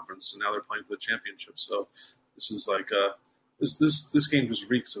conference, and now they're playing for the championship. So this is like this game just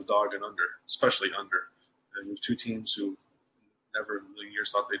reeks of dog and under, especially under. And we have two teams who never in a million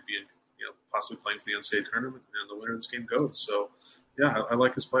years thought they'd be possibly playing for the NCAA tournament, and the winner of this game goes. So yeah, I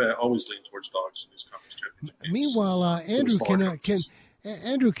like this play. I always lean towards dogs in these conference championship games. Meanwhile, Andrew,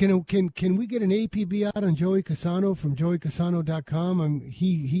 can we get an APB out on Joey Casano from joeycasano.com? He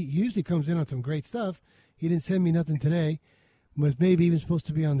usually comes in on some great stuff. He didn't send me nothing today. Was maybe even supposed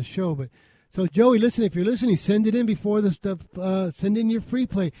to be on the show. But so, Joey, listen, if you're listening, send it in before the stuff. Send in your free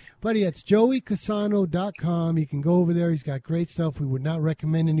play. Buddy, that's joeycasano.com. You can go over there. He's got great stuff. We would not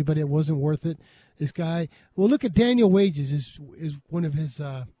recommend anybody that wasn't worth it. This guy. Well, look at Daniel Wages is one of his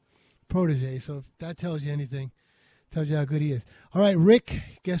proteges. So if that tells you anything, tells you how good he is. All right, Rick,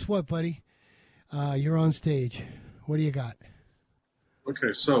 guess what, buddy? You're on stage. What do you got?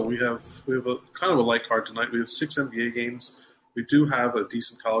 Okay, so we have a kind of a light card tonight. We have 6 NBA games. We do have a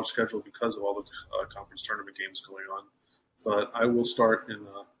decent college schedule because of all the conference tournament games going on. But I will start in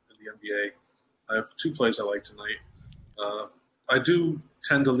the NBA. I have 2 plays I like tonight. I do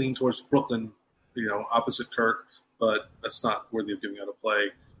tend to lean towards Brooklyn, opposite Kurt, but that's not worthy of giving out a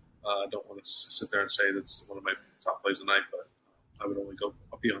play. I don't want to sit there and say that's one of my top plays tonight, but I would only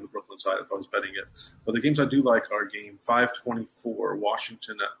be on the Brooklyn side if I was betting it. But the games I do like are game 524,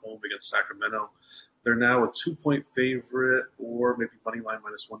 Washington at home against Sacramento. They're now a 2-point favorite, or maybe money line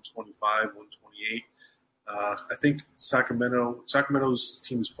minus 125, 128. I think Sacramento's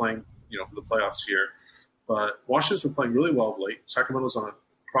team is playing, for the playoffs here. But Washington's been playing really well of late. Sacramento's on a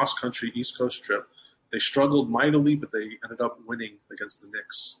cross-country East Coast trip. They struggled mightily, but they ended up winning against the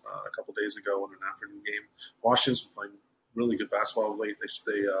Knicks a couple days ago in an afternoon game. Washington's been playing really good basketball of late.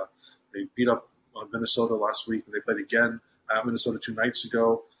 They beat up Minnesota last week, and they played again at Minnesota 2 nights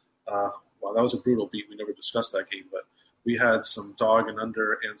ago. Wow, that was a brutal beat. We never discussed that game, but we had some dog and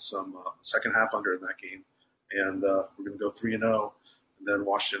under and some second half under in that game. And we're going to go 3-0, and then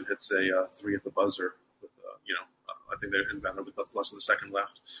Washington hits a 3 at the buzzer. With, I think they're inbounded with less than a second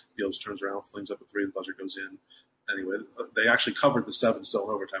left. Fields turns around, flings up a 3, the buzzer goes in. Anyway, they actually covered the 7 still in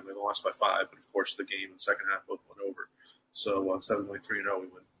overtime. They lost by 5, but of course the game and second half both went over. So on 7-3-0, we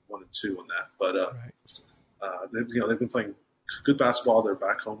went 1-2 on that. But they've been playing good basketball. They're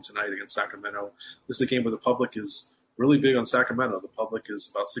back home tonight against Sacramento. This is a game where the public is really big on Sacramento. The public is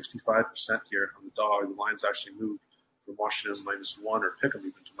about 65% here on the dog. The line's actually moved from Washington -1 or pick them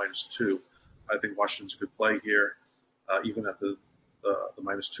even to -2. I think Washington's a good play here, even at the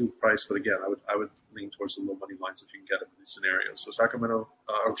 -2 price. But again, I would lean towards the low money lines if you can get them in these scenarios. So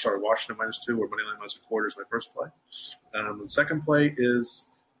Washington -2 or money line -1/4 is my first play. The second play is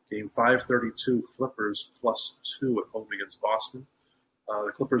game 532, Clippers +2 at home against Boston.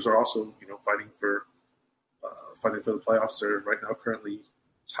 The Clippers are also, fighting for the playoffs. They're right now currently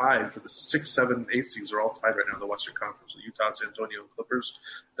tied for the 6, 7, 8 seeds. They're all tied right now in the Western Conference. So Utah, San Antonio, and Clippers.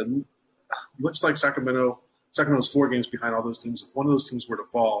 It looks like Sacramento's 4 games behind all those teams. If one of those teams were to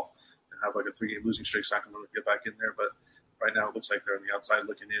fall and have like a 3-game losing streak, Sacramento would get back in there. But right now it looks like they're on the outside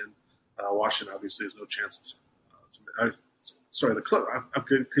looking in. Washington obviously has no chance. I'm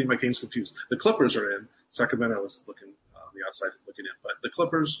getting my games confused. The Clippers are in. Sacramento is looking on the outside looking in. But the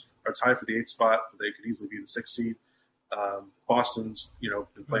Clippers are tied for the 8th spot. They could easily be the 6th seed. Boston's,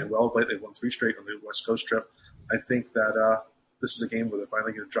 been playing well. They've won 3 straight on the West Coast trip. I think that this is a game where they're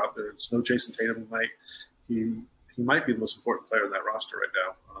finally going to drop their. There's no Jason Tatum tonight. He might be the most important player in that roster right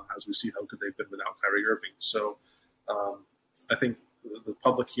now, as we see how good they've been without Kyrie Irving. So I think the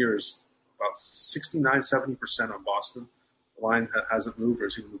public here is about 69-70% on Boston. The line hasn't moved, or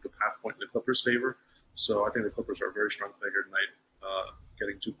has even moved a half point in the Clippers' favor. So I think the Clippers are a very strong player here tonight,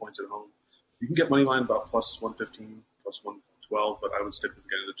 getting 2 points at home. You can get money line about plus 115, plus 112, but I would stick with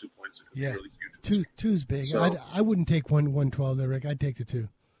getting the 2 points. It could be really huge. Two's big. So, I wouldn't take 112 there, Rick. I'd take the 2.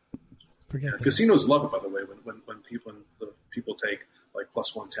 Forget that. Casinos love it, by the way, when people take like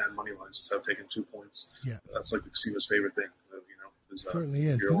plus 110 money lines instead of taking 2 points. Yeah, that's like the casino's favorite thing. Certainly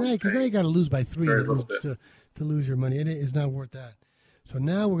is. Because now you got to lose by 3 to lose your money. It is not worth that. So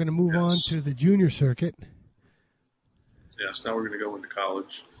now we're going to move on to the junior circuit. Yes, now we're going to go into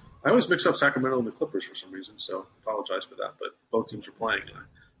college. I always mix up Sacramento and the Clippers for some reason, so apologize for that. But both teams are playing, and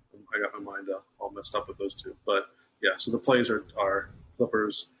I got my mind all messed up with those two. But yeah, so the plays are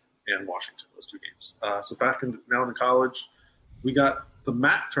Clippers and Washington, those 2 games. So back now in college, we got the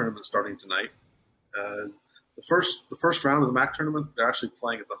MAC tournament starting tonight. The first round of the MAC tournament, they're actually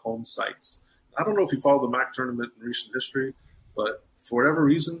playing at the home sites. I don't know if you follow the MAC tournament in recent history, but for whatever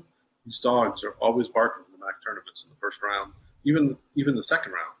reason, these dogs are always barking in the MAC tournaments in the first round, even the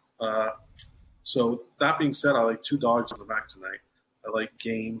second round. So that being said, I like 2 dogs on the MAC tonight. I like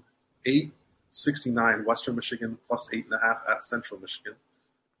game 869 Western Michigan plus 8.5 at Central Michigan.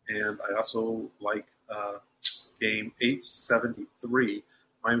 And I also like game 873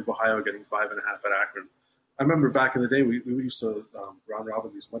 Miami of Ohio getting 5.5 at Akron. I remember back in the day, we used to round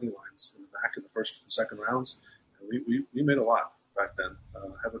robin these money lines in the MAC in the first and second rounds. And we made a lot back then.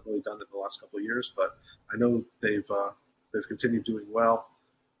 Haven't really done it in the last couple of years, but I know they've continued doing well.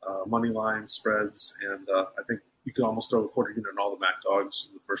 Money line spreads, and I think you could almost throw a quarter unit on all the MAC dogs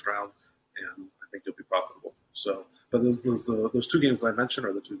in the first round, and I think you'll be profitable. So, but those 2 games that I mentioned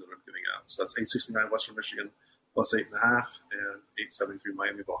are the 2 that I'm giving out. So that's 869 Western Michigan plus 8.5, and 873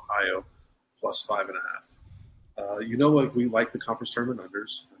 Miami of Ohio plus 5.5. Like we like the conference tournament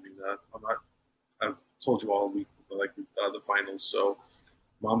unders. I mean, I've told you all we like the finals. So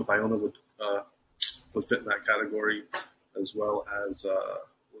Monmouth Iona would fit in that category, as well as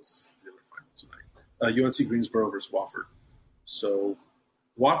what's the other final tonight? UNC Greensboro versus Wofford. So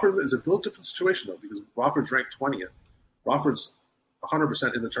Wofford is a little different situation though, because Wofford's ranked 20th. Wofford's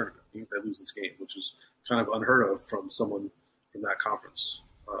 100% in the tournament, even if they lose this game, which is kind of unheard of from someone from that conference,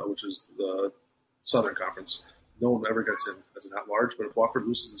 which is the Southern Conference. No one ever gets in as an at-large, but if Wofford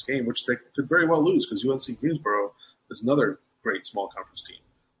loses this game, which they could very well lose because UNC Greensboro is another great small conference team.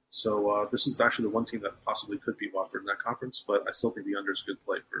 So this is actually the one team that possibly could beat Wofford in that conference, but I still think the under is a good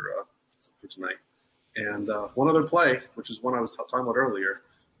play for tonight. And one other play, which is one I was talking about earlier,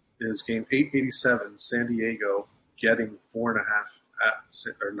 is game 887, San Diego getting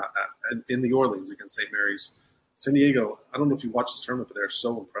 4.5 in New Orleans against St. Mary's. San Diego, I don't know if you watched this tournament, but they're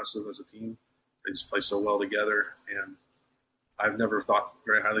so impressive as a team. They just play so well together, and I've never thought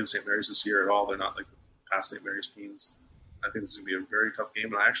very highly of St. Mary's this year at all. They're not like the past St. Mary's teams. I think this is going to be a very tough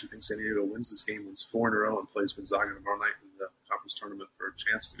game, and I actually think San Diego wins this game, wins 4 in a row, and plays Gonzaga tomorrow night in the conference tournament for a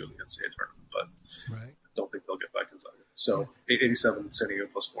chance to go to the NCAA tournament. But I don't think they'll get by Gonzaga. So 887 San Diego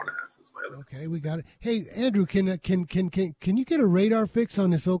plus 4.5 is my other. Okay, we got it. Hey, Andrew, can you get a radar fix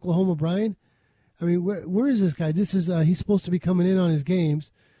on this Oklahoma Brian? I mean, where is this guy? This is he's supposed to be coming in on his games,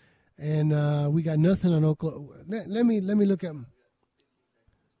 and we got nothing on Oklahoma. Let me look at him.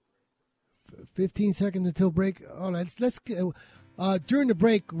 15 seconds until break. All right, let's during the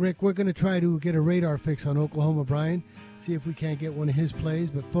break, Rick, we're going to try to get a radar fix on Oklahoma Brian, see if we can't get one of his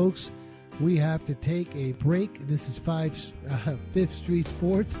plays. But folks, we have to take a break. This is Fifth Street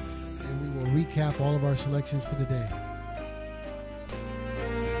Sports, and we will recap all of our selections for the day.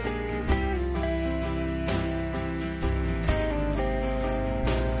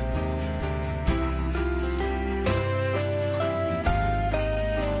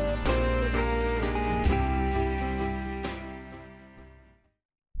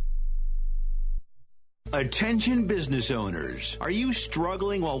 Attention business owners. Are you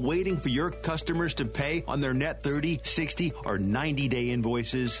struggling while waiting for your customers to pay on their net 30, 60, or 90-day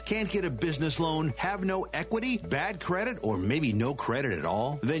invoices? Can't get a business loan? Have no equity? Bad credit? Or maybe no credit at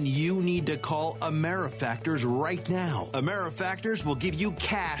all? Then you need to call AmeriFactors right now. AmeriFactors will give you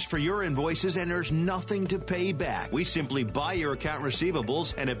cash for your invoices and there's nothing to pay back. We simply buy your account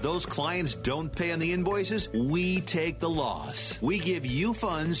receivables, and if those clients don't pay on the invoices, we take the loss. We give you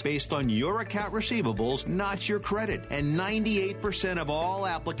funds based on your account receivables, not your credit. And 98% of all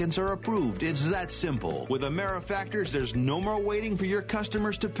applicants are approved. It's that simple. With AmeriFactors, there's no more waiting for your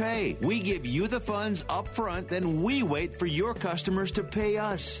customers to pay. We give you the funds up front, then we wait for your customers to pay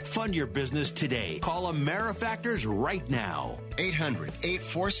us. Fund your business today. Call AmeriFactors right now.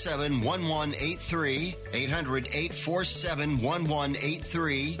 800-847-1183.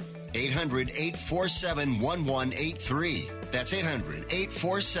 800-847-1183. 800-847-1183. That's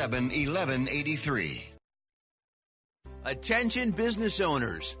 800-847-1183. Attention business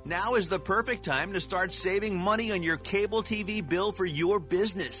owners. Now is the perfect time to start saving money on your cable TV bill for your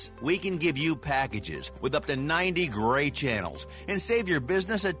business. We can give you packages with up to 90 great channels and save your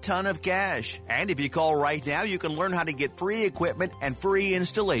business a ton of cash. And if you call right now, you can learn how to get free equipment and free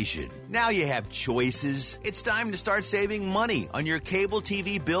installation. Now you have choices. It's time to start saving money on your cable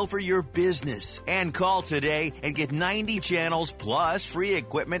TV bill for your business. And call today and get 90 channels plus free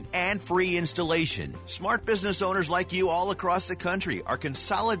equipment and free installation. Smart business owners like you all across the country are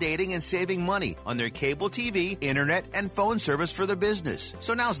consolidating and saving money on their cable TV, internet, and phone service for the business.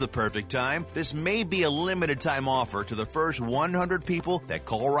 So now's the perfect time. This may be a limited time offer to the first 100 people that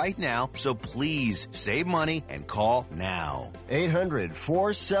call right now. So please save money and call now.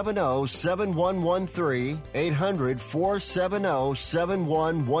 800-470-7113.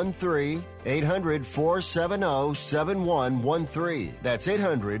 800-470-7113. 800-470-7113. That's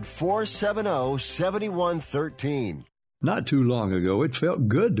 800-470-7113. Not too long ago, it felt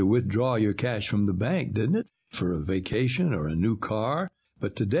good to withdraw your cash from the bank, didn't it? For a vacation or a new car.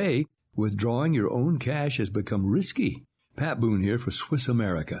 But today, withdrawing your own cash has become risky. Pat Boone here for Swiss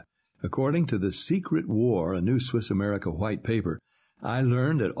America. According to The Secret War, a new Swiss America white paper, I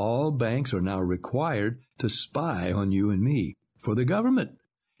learned that all banks are now required to spy on you and me for the government,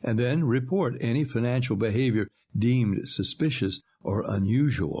 and then report any financial behavior deemed suspicious or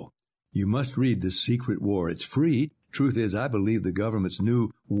unusual. You must read The Secret War. It's free. Truth is, I believe the government's new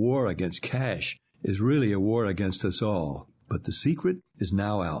war against cash is really a war against us all. But the secret is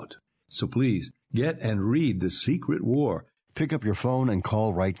now out. So please, get and read The Secret War. Pick up your phone and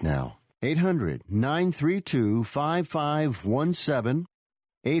call right now. 800-932-5517.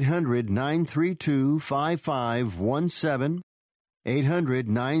 800-932-5517.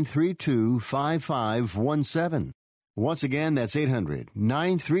 800-932-5517. Once again, that's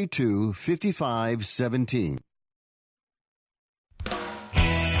 800-932-5517.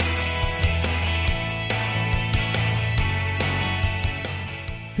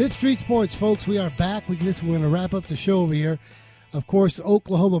 Fifth Street Sports, folks, we are back. We're going to wrap up the show over here. Of course,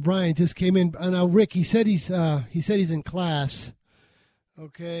 Oklahoma Brian just came in. Now, Rick, he said he's in class.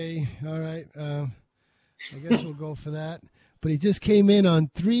 Okay, all right. I guess we'll go for that. But he just came in on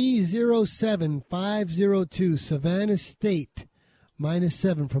 307-502, Savannah State,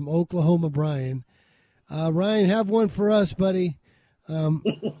 -7 from Oklahoma Brian. Ryan, have one for us, buddy. And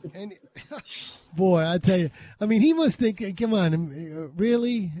boy, I tell you, I mean, he must think, come on,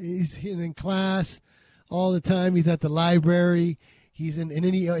 really? He's in class all the time. He's at the library. He's in, and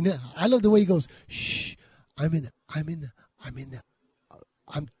then I love the way he goes, shh, I'm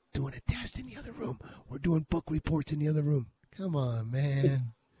doing a test in the other room. We're doing book reports in the other room. Come on,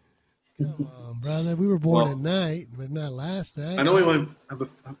 man. Come on, brother. We were born at night, but not last night. I know we only have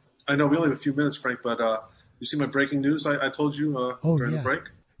a few minutes, Frank, but you see my breaking news I told you during the break?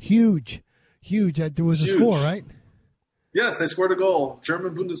 Huge. There was a score, right? Yes, they scored a goal.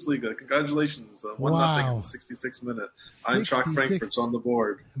 German Bundesliga. Congratulations. 1-0 in the 66th minute. Eintracht Frankfurt's on the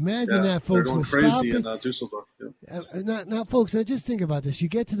board. Imagine that, folks. They're going crazy in Dusseldorf. Yeah. Now, folks, now just think about this. You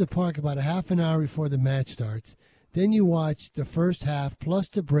get to the park about a half an hour before the match starts. Then you watch the first half plus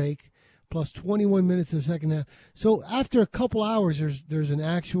the break plus 21 minutes of the second half. So after a couple hours, there's an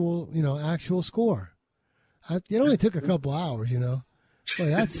actual score. It only took a couple hours, Boy,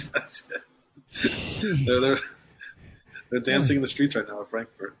 that's it. They're dancing in the streets right now at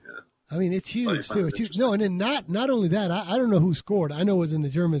Frankfurt. Yeah. I mean, it's huge too. It's huge. No, and then not only that, I don't know who scored. I know it was in the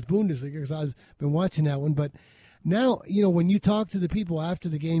German Bundesliga because I've been watching that one. But now, when you talk to the people after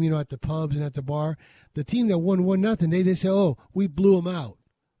the game, at the pubs and at the bar, the team that won 1-0, they say, "Oh, we blew them out."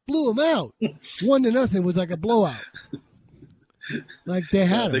 1-0 was like a blowout. Like they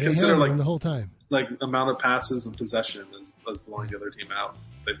had them. They consider them the whole time. like amount of passes and possession is blowing the other team out.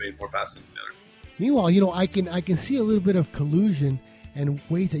 They made more passes than the other team. Meanwhile, I can see a little bit of collusion and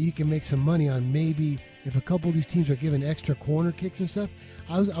ways that you can make some money on maybe if a couple of these teams are given extra corner kicks and stuff.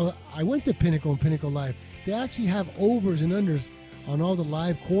 I went to Pinnacle and Pinnacle Live. They actually have overs and unders on all the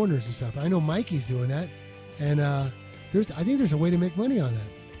live corners and stuff. I know Mikey's doing that, and I think there's a way to make money on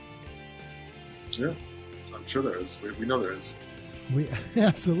that. Yeah, I'm sure there is. We know there is.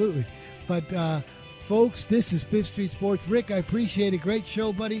 Absolutely. But folks, this is Fifth Street Sports. Rick, I appreciate it. Great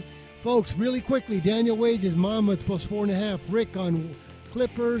show, buddy. Folks, really quickly, Daniel Wages, Monmouth plus 4.5. Rick on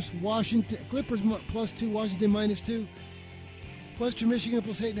Clippers, Washington. Clippers plus 2, Washington minus 2. Western Michigan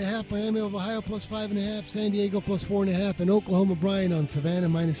plus 8.5. Miami of Ohio plus 5.5. San Diego plus 4.5. And Oklahoma Bryan on Savannah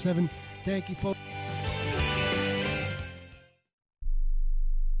minus 7. Thank you, folks.